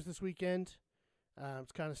big games this weekend.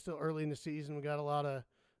 It's kind of still early in the season. We got a lot of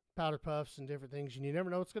powder puffs and different things. And you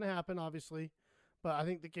never know what's going to happen, obviously. But I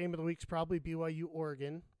think the game of the week is probably BYU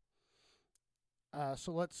Oregon.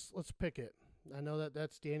 So let's pick it. I know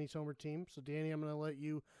that's Danny's homer team. So Danny, I'm going to let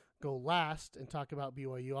you go last and talk about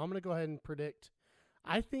BYU. I'm going to go ahead and predict.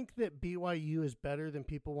 I think that BYU is better than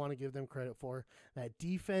people want to give them credit for. That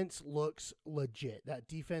defense looks legit. That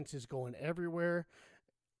defense is going everywhere.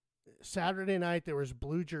 Saturday night, there was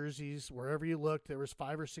blue jerseys. Wherever you looked, there was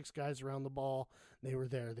 5 or 6 guys around the ball. They were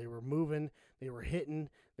there. They were moving. They were hitting.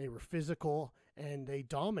 They were physical. And they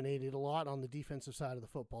dominated a lot on the defensive side of the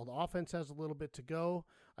football. The offense has a little bit to go.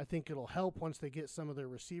 I think it'll help once they get some of their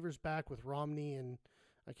receivers back with Romney and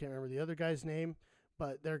I can't remember the other guy's name.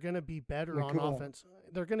 But they're going to be better on offense.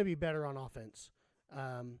 They're going to be better on offense.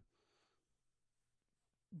 But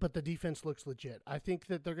the defense looks legit. I think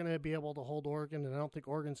that they're going to be able to hold Oregon, and I don't think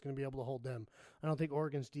Oregon's going to be able to hold them. I don't think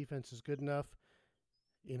Oregon's defense is good enough,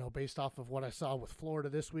 based off of what I saw with Florida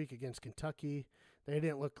this week against Kentucky. They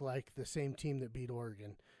didn't look like the same team that beat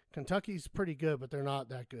Oregon. Kentucky's pretty good, but they're not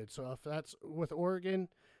that good. So if that's with Oregon,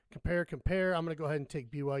 compare. I'm going to go ahead and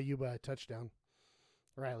take BYU by a touchdown.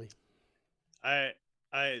 Riley. I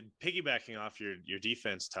piggybacking off your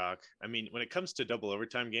defense talk. I mean, when it comes to double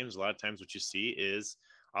overtime games, a lot of times what you see is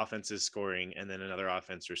offenses scoring and then another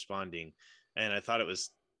offense responding. And I thought it was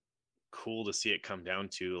cool to see it come down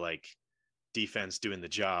to like defense doing the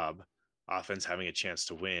job, offense having a chance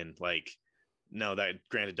to win. Like, no, that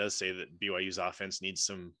granted does say that BYU's offense needs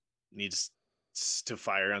to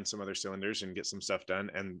fire on some other cylinders and get some stuff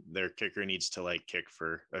done, and their kicker needs to like kick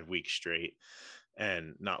for a week straight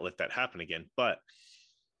and not let that happen again. But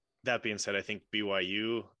that being said, I think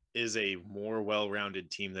BYU is a more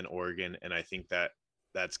well-rounded team than Oregon, and I think that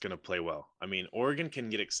that's going to play well. I mean, Oregon can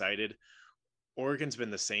get excited. Oregon's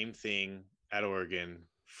been the same thing at Oregon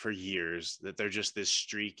for years, that they're just this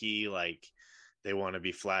streaky, like they want to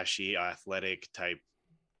be flashy, athletic type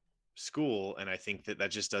school. And I think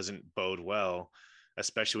that just doesn't bode well,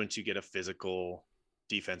 especially once you get a physical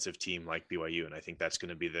defensive team like BYU. And I think that's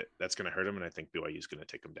going to hurt them. And I think BYU is going to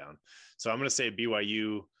take them down. So I'm going to say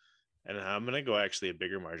BYU, and I'm going to go actually a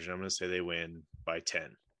bigger margin. I'm going to say they win by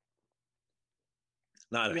 10.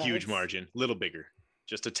 Not a huge margin, a little bigger,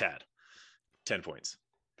 just a tad. 10 points.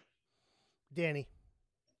 Danny.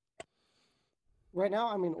 Right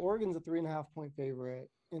now, I mean, Oregon's a 3.5-point favorite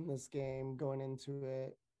in this game going into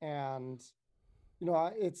it. And, you know,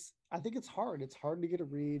 I think it's hard. It's hard to get a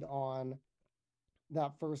read on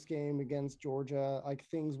that first game against Georgia. Like,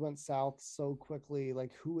 things went south so quickly.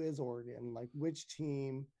 Like, who is Oregon? Like, which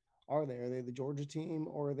team are they? Are they the Georgia team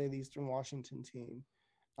or are they the Eastern Washington team?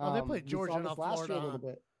 Oh, they played Georgia, not last Florida. Year a little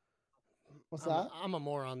bit. What's that? I'm a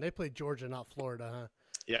moron. They played Georgia, not Florida, huh?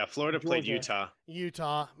 Yeah, Florida played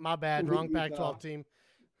Utah. My bad. Wrong Pac-12 team.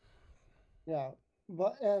 Yeah,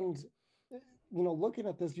 and you know, looking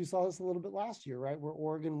at this, you saw this a little bit last year, right? Where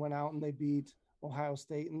Oregon went out and they beat Ohio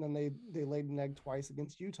State, and then they laid an egg twice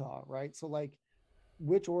against Utah, right? So like,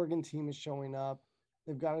 which Oregon team is showing up?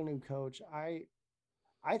 They've got a new coach. I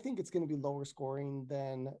think it's going to be lower scoring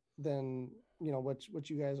than you know what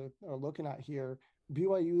you guys are looking at here.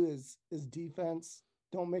 BYU is defense.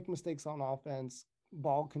 Don't make mistakes on offense.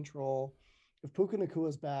 Ball control. If Puka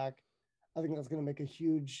Nakua's back, I think that's going to make a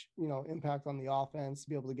huge, you know, impact on the offense to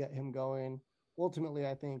be able to get him going. Ultimately,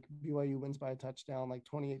 I think BYU wins by a touchdown, like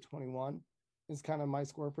 28-21 is kind of my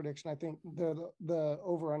score prediction. I think the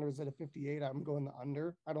over-under is at a 58. I'm going the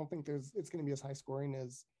under. I don't think it's going to be as high scoring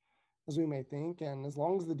as we may think. And as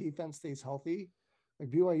long as the defense stays healthy,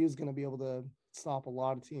 like BYU is going to be able to stop a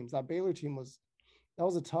lot of teams. That Baylor team was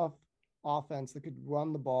a tough offense that could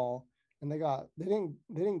run the ball, and they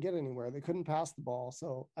didn't get anywhere. They couldn't pass the ball.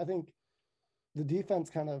 So I think the defense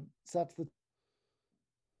kind of sets the.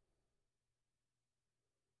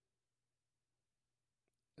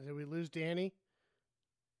 Did we lose Danny?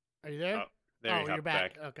 Are you there? You're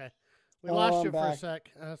back. Okay. We lost you for a sec.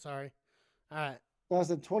 Sorry. All right. I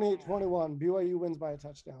said 28-21. BYU wins by a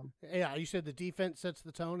touchdown. Yeah, you said the defense sets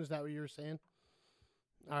the tone. Is that what you were saying?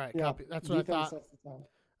 All right, yeah, copy. That's what I thought. Sets the tone.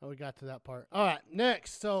 Oh, we got to that part. All right,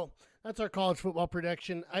 next. So that's our college football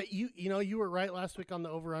prediction. You were right last week on the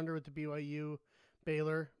over/under with the BYU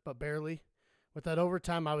Baylor, but barely. With that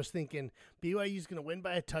overtime, I was thinking BYU's going to win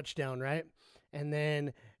by a touchdown, right?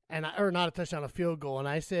 Or not a touchdown, a field goal. And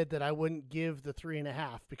I said that I wouldn't give the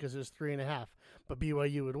 3.5 because it was 3.5, but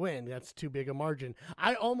BYU would win. That's too big a margin.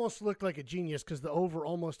 I almost looked like a genius because the over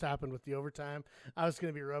almost happened with the overtime. I was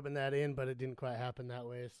going to be rubbing that in, but it didn't quite happen that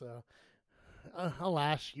way. So,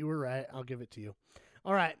 alas, you were right. I'll give it to you.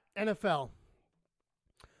 All right, NFL.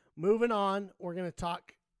 Moving on, we're going to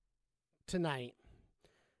talk tonight.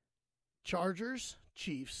 Chargers,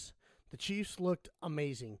 Chiefs. The Chiefs looked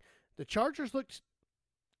amazing. The Chargers looked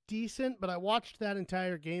decent, but I watched that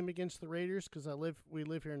entire game against the Raiders because we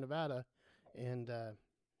live here in Nevada, and the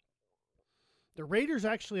Raiders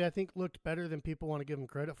actually, I think, looked better than people want to give them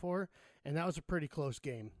credit for, and that was a pretty close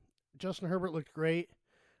game. Justin Herbert looked great.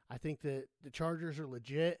 I think that the Chargers are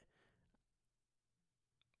legit.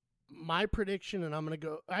 My prediction, and I'm going to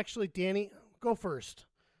go. Actually, Danny, go first.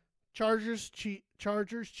 Chargers,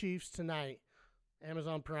 Chiefs tonight.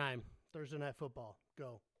 Amazon Prime, Thursday Night Football.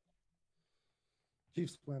 Go.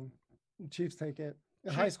 Chiefs win. Chiefs take it.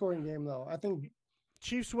 A high-scoring game, though. I think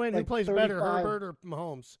Chiefs win. Who plays better, Herbert or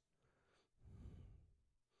Mahomes?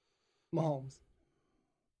 Mahomes.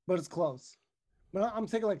 But it's close. But I'm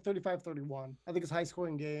taking like 35-31. I think it's a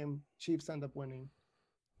high-scoring game. Chiefs end up winning.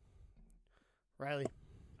 Riley.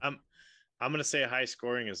 I'm going to say high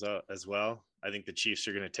scoring as well. I think the Chiefs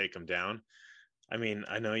are going to take them down. I mean,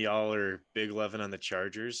 I know y'all are big loving on the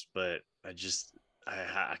Chargers, but I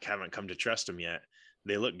haven't come to trust them yet.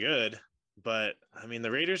 they look good. But I mean,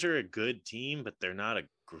 the Raiders are a good team, but they're not a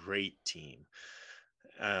great team.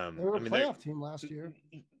 They were I a mean, they're playoff team last year.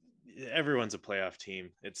 everyone's a playoff team.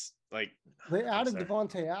 It's like They I'm added sorry,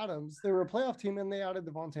 Devontae Adams. They were a playoff team and they added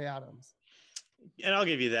Devontae Adams. and I'll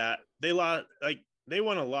give you that. They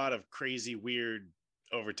won a lot of crazy, weird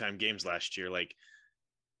overtime games last year. Like,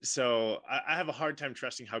 so I have a hard time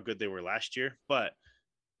trusting how good they were last year. But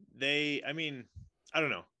I mean, I don't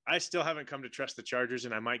know. I still haven't come to trust the Chargers,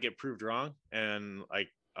 and I might get proved wrong. And like,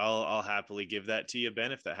 I'll happily give that to you,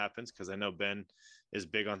 Ben, if that happens, because I know Ben is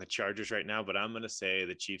big on the Chargers right now. But I'm going to say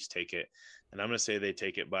the Chiefs take it, and I'm going to say they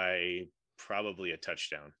take it by probably a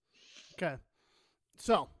touchdown. Okay.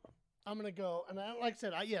 So I'm going to go. And like I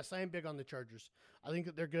said, yes, I am big on the Chargers. I think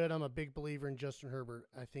that they're good. I'm a big believer in Justin Herbert.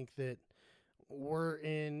 I think that we're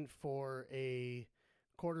in for a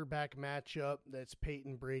quarterback matchup that's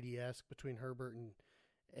Peyton Brady-esque between Herbert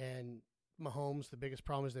and Mahomes. The biggest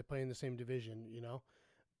problem is they play in the same division,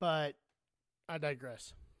 But I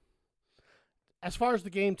digress. As far as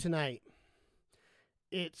the game tonight,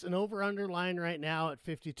 it's an over-under line right now at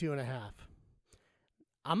 52.5.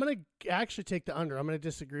 I'm going to actually take the under. I'm going to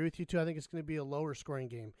disagree with you, too. I think it's going to be a lower scoring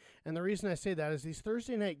game. And the reason I say that is these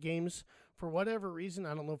Thursday night games, for whatever reason,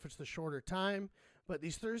 I don't know if it's the shorter time, but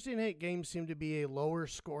these Thursday night games seem to be a lower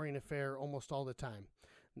scoring affair almost all the time.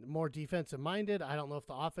 More defensive minded. I don't know if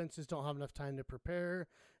the offenses don't have enough time to prepare,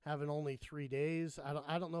 having only 3 days.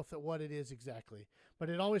 I don't know what it is exactly, but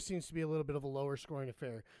it always seems to be a little bit of a lower scoring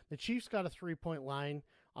affair. The Chiefs got a 3-point line.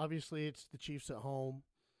 Obviously, it's the Chiefs at home.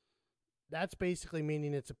 That's basically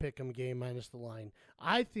meaning it's a pick'em game minus the line.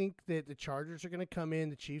 I think that the Chargers are going to come in.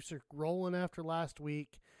 The Chiefs are rolling after last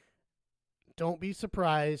week. Don't be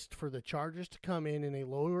surprised for the Chargers to come in a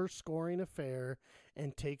lower scoring affair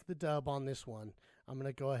and take the dub on this one. I'm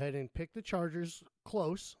going to go ahead and pick the Chargers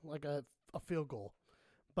close, like a field goal.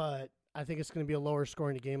 But I think it's going to be a lower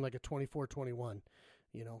scoring game, like a 24-21.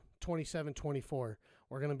 27-24.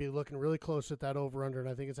 We're going to be looking really close at that over-under, and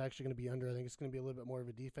I think it's actually going to be under. I think it's going to be a little bit more of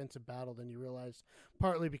a defensive battle than you realize,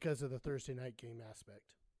 partly because of the Thursday night game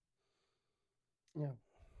aspect. Yeah.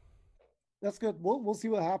 That's good. We'll see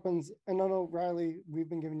what happens. And I know, Riley, we've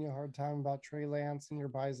been giving you a hard time about Trey Lance and your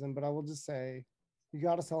Bison, but I will just say you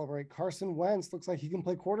got to celebrate. Carson Wentz looks like he can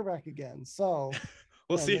play quarterback again. So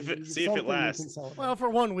we'll see if it lasts. Well, for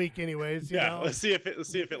 1 week, anyways. Let's see if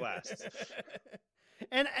it lasts.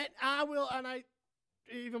 And I will, and I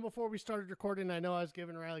even before we started recording, I know I was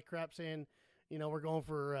giving Riley crap saying, we're going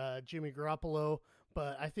for Jimmy Garoppolo,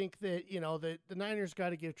 but I think that the Niners got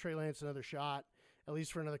to give Trey Lance another shot, at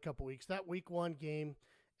least for another couple weeks. That week 1 game,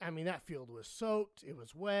 I mean, that field was soaked, it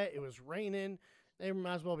was wet, it was raining. They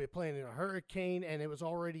might as well be playing in a hurricane, and it was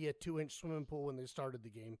already a 2-inch swimming pool when they started the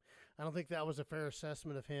game. I don't think that was a fair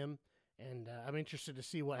assessment of him, and I'm interested to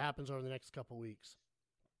see what happens over the next couple weeks.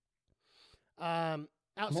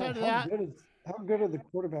 Outside of that, how good are the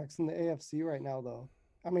quarterbacks in the AFC right now, though?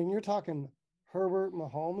 I mean, you're talking Herbert,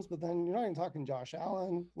 Mahomes, but then you're not even talking Josh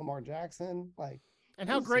Allen, Lamar Jackson, And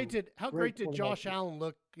how great did Josh Allen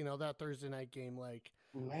look? That Thursday night game,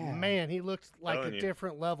 man, he looked like a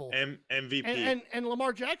different level. MVP and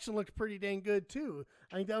Lamar Jackson looked pretty dang good too.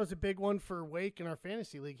 I think that was a big one for Wake in our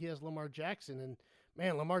fantasy league. He has Lamar Jackson, and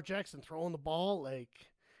man, Lamar Jackson throwing the ball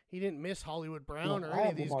he didn't miss Hollywood Brown or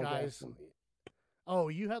any of these guys. Jackson. Oh,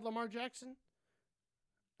 you had Lamar Jackson?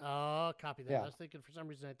 Oh, copy that. Yeah. I was thinking for some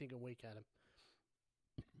reason I think Wake had him.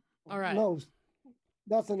 All right. No,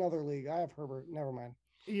 that's another league. I have Herbert. Never mind.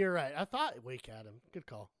 You're right. I thought Wake had him. Good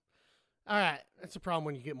call. All right. That's the problem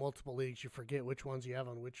when you get multiple leagues. You forget which ones you have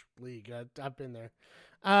on which league. I've been there.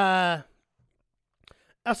 Outside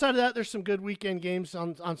of that, there's some good weekend games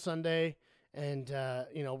on Sunday. And,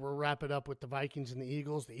 we'll wrap it up with the Vikings and the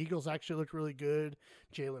Eagles. The Eagles actually look really good.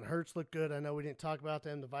 Jalen Hurts looked good. I know we didn't talk about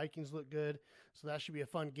them. The Vikings look good. So that should be a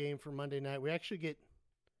fun game for Monday night. We actually get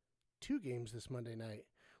 2 games this Monday night.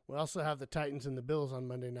 We also have the Titans and the Bills on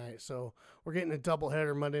Monday night. So we're getting a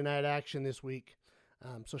doubleheader Monday night action this week.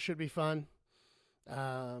 So should be fun.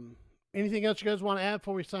 Anything else you guys want to add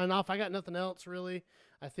before we sign off? I got nothing else really.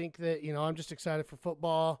 I think that, I'm just excited for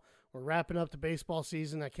football. We're wrapping up the baseball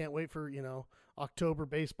season. I can't wait for, October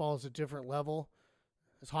baseball is a different level.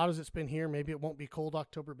 As hot as it's been here, maybe it won't be cold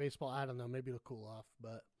October baseball. I don't know. Maybe it'll cool off,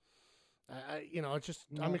 but it's just,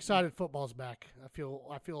 I'm excited football's back. I feel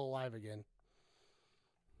alive again.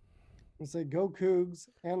 I'll say go Cougs.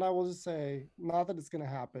 And I will just say, not that it's going to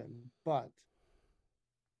happen, but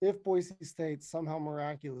if Boise State somehow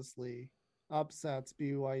miraculously upsets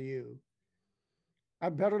BYU, I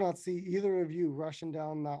better not see either of you rushing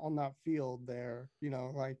down on that field there.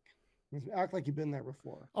 Act like you've been there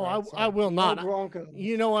before. Oh, right? I will not. Broncos.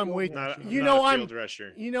 You know I'm way. Not, you not know a I'm. field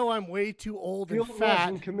rusher. You know I'm way too old Field and fat.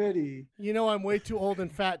 rushing committee. You know I'm way too old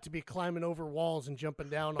and fat to be climbing over walls and jumping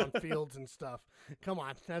down on fields and stuff. Come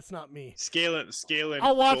on, that's not me. Scaling.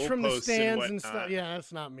 I'll watch from the goalposts stands and whatnot. stuff. Yeah,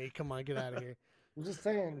 that's not me. Come on, get out of here. I'm just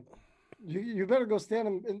saying, you better go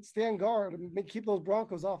stand guard and keep those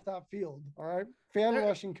Broncos off that field. All right,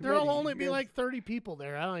 rushing committee. There'll only be like 30 people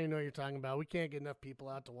there. I don't even know what you're talking about. We can't get enough people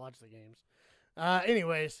out to watch the games.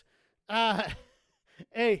 Anyways,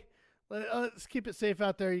 hey, let's keep it safe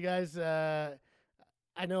out there, you guys. I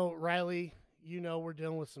know, Riley, we're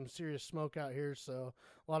dealing with some serious smoke out here, so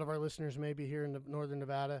a lot of our listeners may be here in northern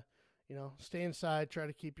Nevada. Stay inside, try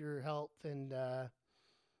to keep your health, and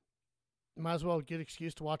might as well get an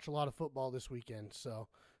excuse to watch a lot of football this weekend. So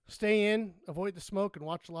stay in, avoid the smoke, and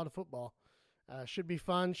watch a lot of football. Should be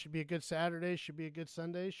fun, should be a good Saturday, should be a good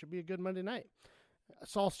Sunday, should be a good Monday night.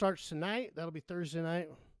 This all starts tonight. That'll be Thursday night.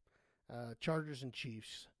 Chargers and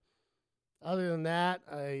Chiefs. Other than that,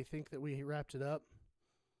 I think that we wrapped it up.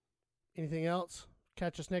 Anything else?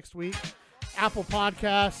 Catch us next week. Apple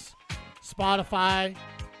Podcasts, Spotify,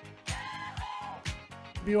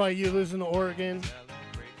 BYU losing to Oregon.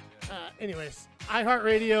 Anyways,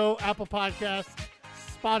 iHeartRadio, Apple Podcasts,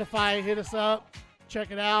 Spotify, hit us up.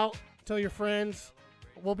 Check it out. Tell your friends.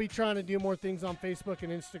 We'll be trying to do more things on Facebook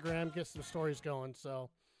and Instagram, get some stories going.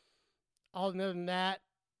 So, other than that,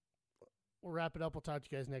 we'll wrap it up. We'll talk to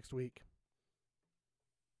you guys next week.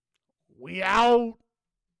 We out.